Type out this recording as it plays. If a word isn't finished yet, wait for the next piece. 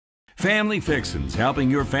Family Fixins, helping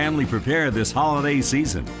your family prepare this holiday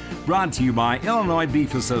season. Brought to you by Illinois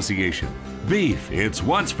Beef Association. Beef, it's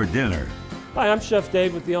what's for dinner. Hi, I'm Chef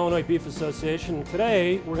Dave with the Illinois Beef Association.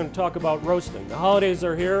 Today we're going to talk about roasting. The holidays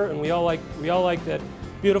are here, and we all like that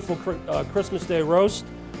beautiful Christmas Day roast.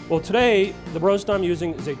 Well, today the roast I'm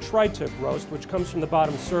using is a tri-tip roast, which comes from the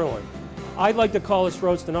bottom sirloin. I'd like to call this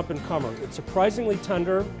roast an up-and-comer. It's surprisingly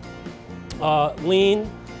tender, lean,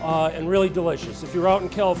 and really delicious. If you're out in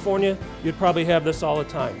California, you'd probably have this all the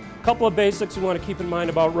time. A couple of basics we want to keep in mind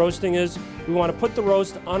about roasting is we want to put the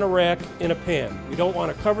roast on a rack in a pan. We don't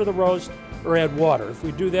want to cover the roast or add water. If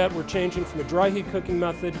we do that, we're changing from a dry heat cooking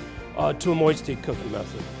method to a moist heat cooking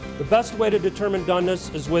method. The best way to determine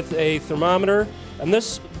doneness is with a thermometer, and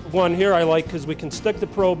this one here I like because we can stick the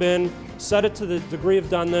probe in, set it to the degree of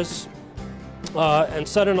doneness, and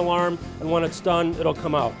set an alarm, and when it's done, it'll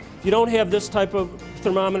come out. If you don't have this type of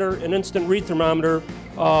thermometer, an instant read thermometer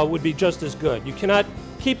would be just as good. You cannot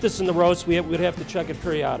keep this in the roast. We'd have to check it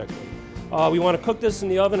periodically. We want to cook this in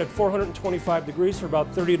the oven at 425 degrees for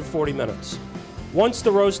about 30 to 40 minutes. Once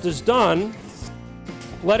the roast is done,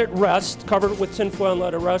 let it rest, cover it with tin foil and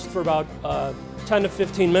let it rest for about 10 to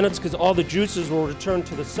 15 minutes because all the juices will return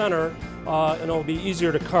to the center and it'll be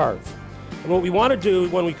easier to carve. And what we want to do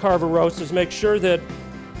when we carve a roast is make sure that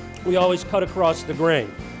we always cut across the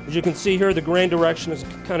grain. As you can see here, the grain direction is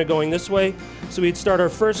kind of going this way, so we'd start our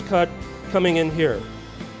first cut coming in here.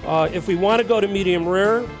 If we want to go to medium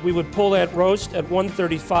rare, we would pull that roast at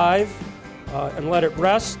 135 and let it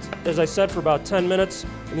rest, as I said, for about 10 minutes,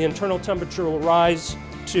 and the internal temperature will rise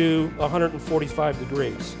to 145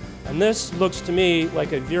 degrees. And this looks to me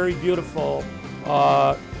like a very beautiful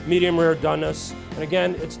medium rare doneness. And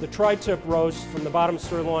again, it's the tri-tip roast from the bottom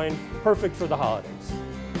sirloin, perfect for the holidays.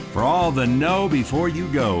 For all the know before you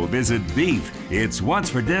go, visit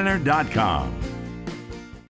beefitswhatsfordinner.com.